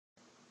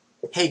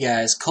Hey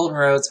guys, Colton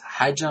Rhodes,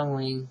 Hi Jung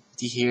Ling,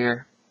 with you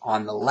here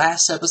on the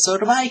last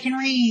episode of I Can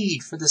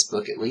Read, for this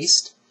book at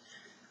least.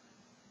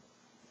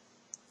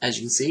 As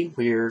you can see,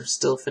 we're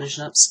still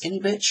finishing up Skinny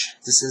Bitch.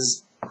 This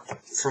is,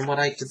 from what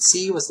I could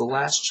see, was the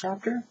last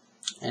chapter,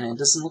 and it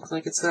doesn't look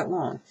like it's that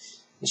long.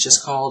 It's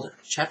just called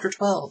Chapter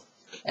 12,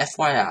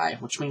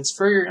 FYI, which means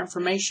for your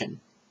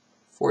information.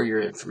 For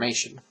your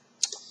information.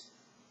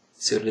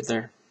 See what I did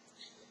there?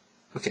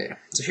 Okay,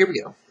 so here we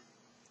go.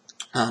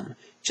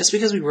 Just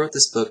because we wrote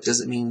this book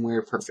doesn't mean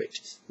we're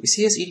perfect. You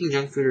see us eating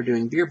junk food or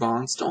doing beer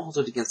bongs, don't hold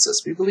it against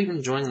us. We believe in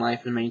enjoying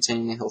life and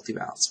maintaining a healthy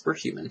balance. We're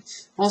human.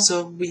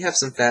 Also, we have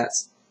some fat,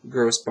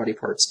 gross body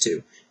parts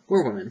too.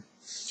 We're women.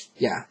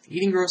 Yeah,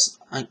 eating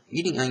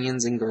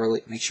onions and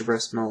garlic makes your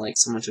breath smell like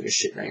someone took a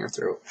shit down your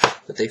throat.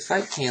 But they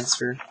fight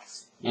cancer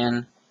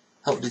and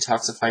help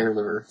detoxify your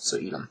liver, so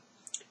eat them.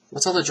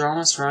 What's all the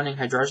drama surrounding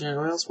hydrogenated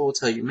oils? Well, we'll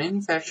tell you.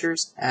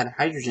 Manufacturers add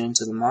hydrogen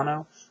to the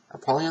mono or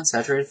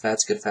polyunsaturated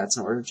fats, good fats,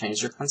 in order to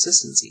change their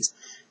consistencies.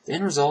 The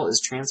end result is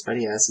trans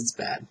fatty acids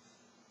bad.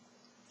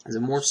 It's a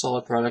more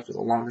solid product with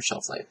a longer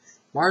shelf life.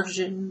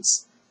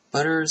 Margins,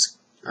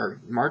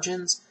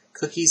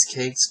 cookies,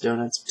 cakes,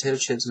 donuts, potato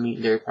chips, meat,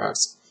 and dairy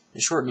products,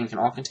 and shortening can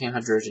all contain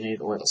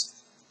hydrogenated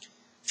oils.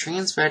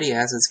 Trans fatty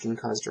acids can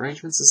cause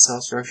derangements of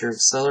cell structure,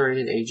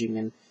 accelerated aging,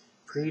 and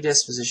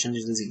predisposition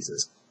to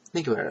diseases.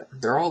 Think about it.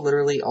 They're all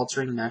literally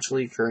altering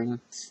naturally occurring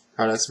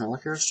products'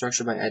 molecular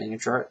structure by adding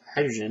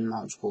hydrogen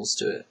molecules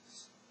to it.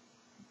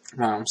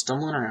 Wow, I'm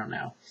stumbling around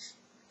now.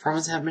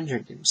 Promise I haven't been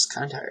drinking, I'm just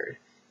kind of tired.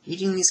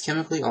 Eating these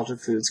chemically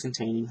altered foods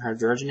containing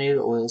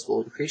hydrogenated oils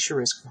will increase your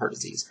risk of heart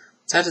disease.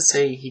 Sad to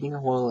say, heating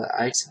a oil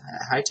at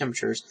high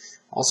temperatures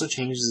also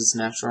changes its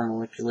natural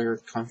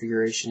molecular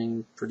configuration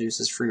and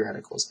produces free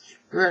radicals.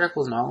 Free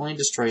radicals not only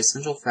destroy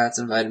essential fats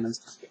and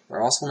vitamins, but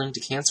are also linked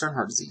to cancer and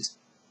heart disease.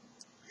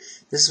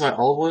 This is why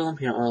olive oil and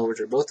peanut oil, which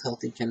are both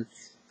healthy, can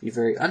be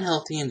very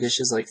unhealthy in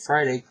dishes like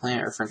fried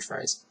eggplant or french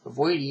fries.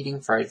 Avoid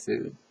eating fried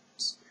foods.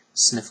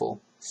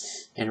 Sniffle.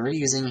 And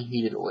reusing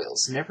heated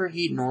oils. Never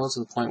heat an oil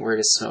to the point where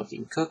it is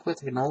smoking. Cook with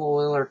canola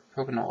oil or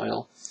coconut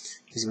oil,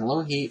 using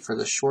low heat for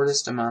the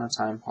shortest amount of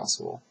time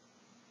possible.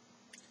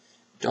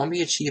 Don't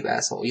be a cheap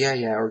asshole.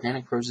 Yeah,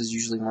 organic produce is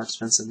usually more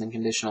expensive than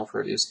conventional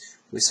produce.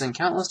 We spend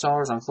countless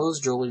dollars on clothes,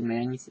 jewelry,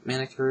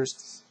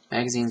 manicures,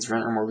 magazines,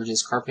 rent, or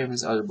mortgages, car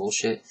payments, other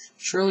bullshit.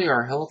 Surely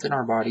our health and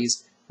our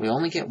bodies, we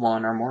only get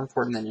one, are more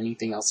important than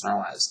anything else in our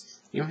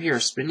lives. You here,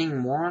 spending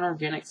more on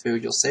organic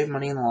food, you'll save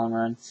money in the long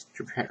run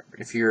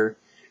if you're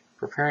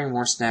preparing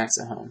more snacks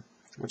at home,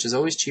 which is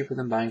always cheaper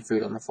than buying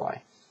food on the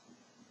fly.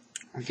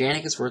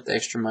 Organic is worth the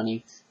extra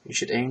money. You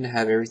should aim to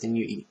have everything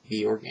you eat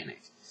be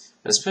organic.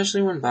 But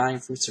especially when buying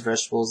fruits or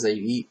vegetables that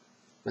you eat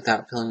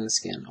without peeling the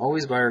skin.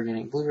 Always buy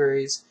organic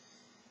blueberries,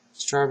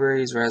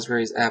 strawberries,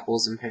 raspberries,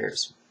 apples, and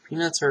pears.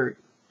 Peanuts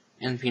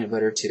and peanut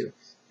butter too,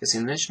 because the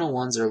conventional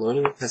ones are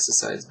loaded with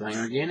pesticides. Buying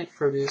organic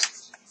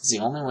produce is the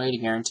only way to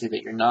guarantee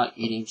that you're not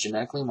eating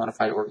genetically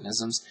modified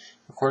organisms.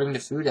 According to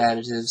Food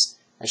Additives,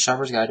 a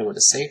shopper's guide to what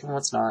is safe and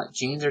what's not,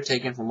 genes are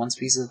taken from one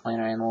species of plant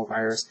or animal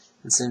virus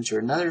and sent to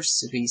another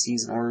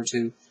species in order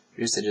to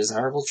produce a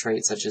desirable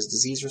trait such as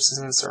disease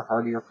resistance or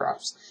hardier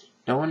crops.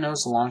 No one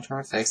knows the long-term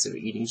effects of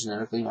eating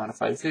genetically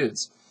modified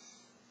foods.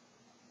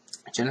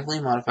 Genetically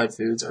modified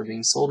foods are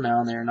being sold now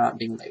and they are not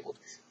being labeled.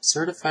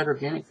 Certified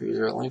organic foods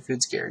are the only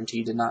foods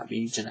guaranteed to not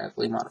be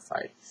genetically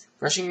modified.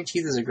 Brushing your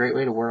teeth is a great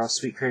way to ward off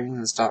sweet cravings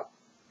and stop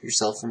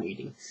yourself from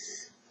eating.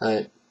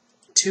 But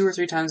 2 or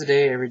 3 times a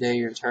day, every day,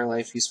 your entire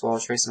life, you swallow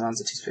trace amounts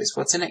of toothpaste.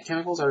 What's in it?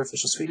 Chemicals,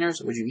 artificial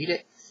sweeteners? Would you eat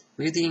it?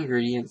 Read the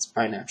ingredients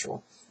by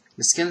natural.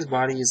 The skin's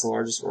body is the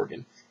largest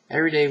organ.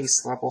 Every day we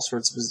slap all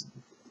sorts of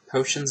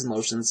potions and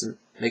lotions and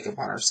makeup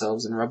on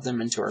ourselves and rub them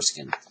into our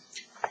skin.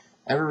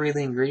 Ever read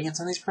the ingredients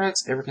on these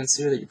products? Ever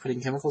consider that you're putting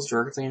chemicals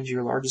directly into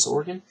your largest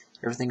organ?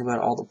 Ever think about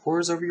all the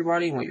pores over your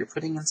body and what you're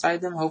putting inside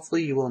them?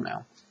 Hopefully you will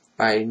now.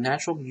 By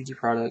natural beauty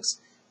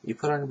products, what you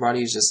put on your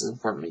body is just as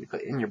important what you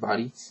put in your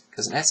body,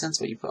 because in essence,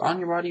 what you put on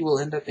your body will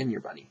end up in your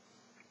body.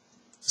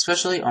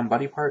 Especially on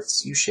body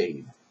parts you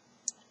shave,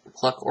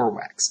 pluck, or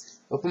wax.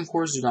 Open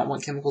pores do not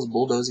want chemicals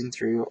bulldozing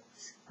through.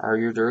 Are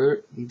your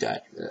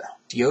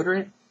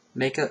deodorant,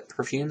 makeup,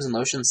 perfumes, and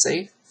lotions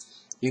safe?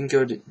 You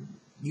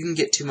can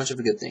get too much of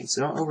a good thing,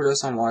 so don't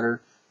overdose on water.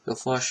 You'll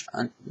flush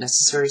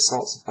unnecessary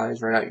salt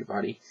supplies right out your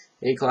body.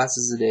 8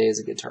 glasses a day is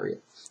a good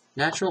target.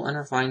 Natural and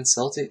refined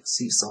Celtic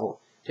sea salt,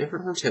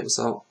 different from table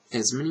salt,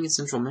 has many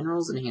essential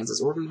minerals,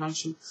 enhances organ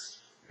function,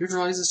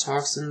 neutralizes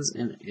toxins,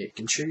 and it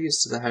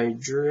contributes to the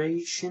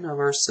hydration of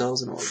our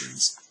cells and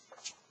organs.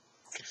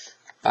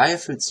 Buy a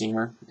food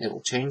steamer. It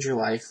will change your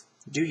life.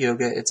 Do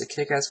yoga. It's a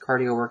kick-ass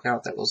cardio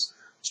workout that will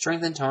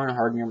strengthen, tone, and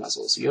harden your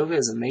muscles. Yoga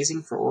is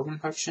amazing for organ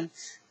function,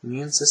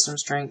 immune system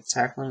strength,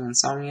 tackling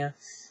insomnia,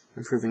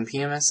 improving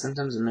PMS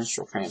symptoms and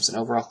menstrual cramps, and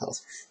overall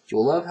health. You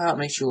will love how it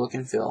makes you look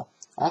and feel.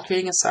 All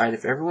kidding aside,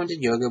 if everyone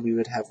did yoga, we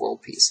would have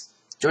world peace.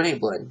 Donate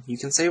blood. You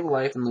can save a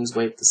life and lose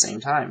weight at the same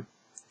time.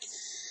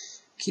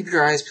 Keep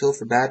your eyes peeled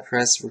for bad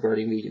press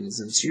regarding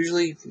veganism. It's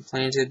usually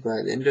planted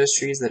by the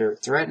industries that are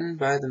threatened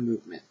by the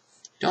movement.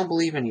 Don't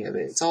believe any of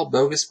it. It's all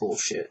bogus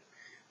bullshit.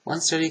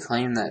 One study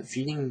claimed that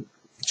feeding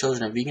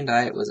children a vegan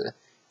diet was a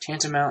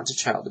tantamount to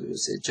child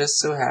abuse. It just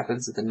so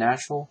happens that the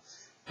National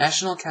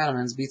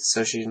Cattlemen's Beef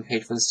Association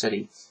paid for the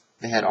study.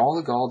 They had all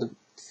the gall to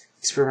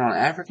experiment on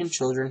African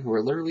children who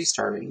were literally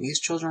starving. These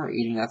children were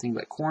eating nothing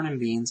but corn and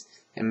beans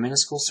in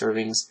minuscule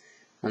servings.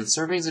 When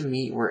servings of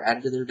meat were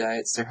added to their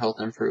diets, their health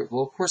improved.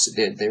 Well, of course it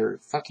did. They were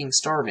fucking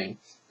starving.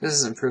 This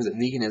doesn't prove that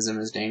veganism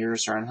is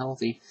dangerous or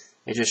unhealthy.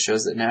 It just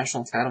shows that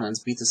National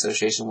Cattlemen's Beef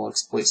Association will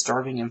exploit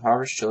starving,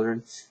 impoverished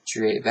children to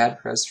create bad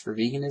press for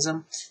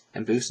veganism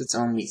and boost its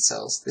own meat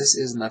sales. This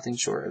is nothing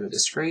short of a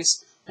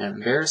disgrace and an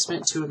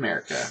embarrassment to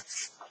America.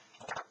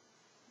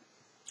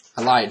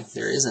 I lied.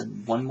 There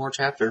isn't one more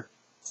chapter.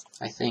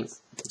 I think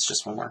it's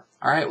just one more.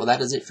 Alright, well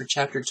that is it for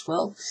chapter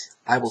 12.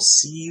 I will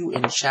see you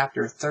in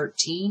chapter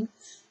 13,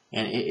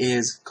 and it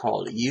is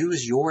called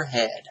Use Your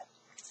Head.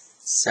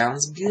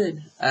 Sounds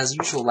good. As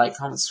usual, like,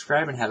 comment,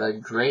 subscribe, and have a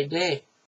great day.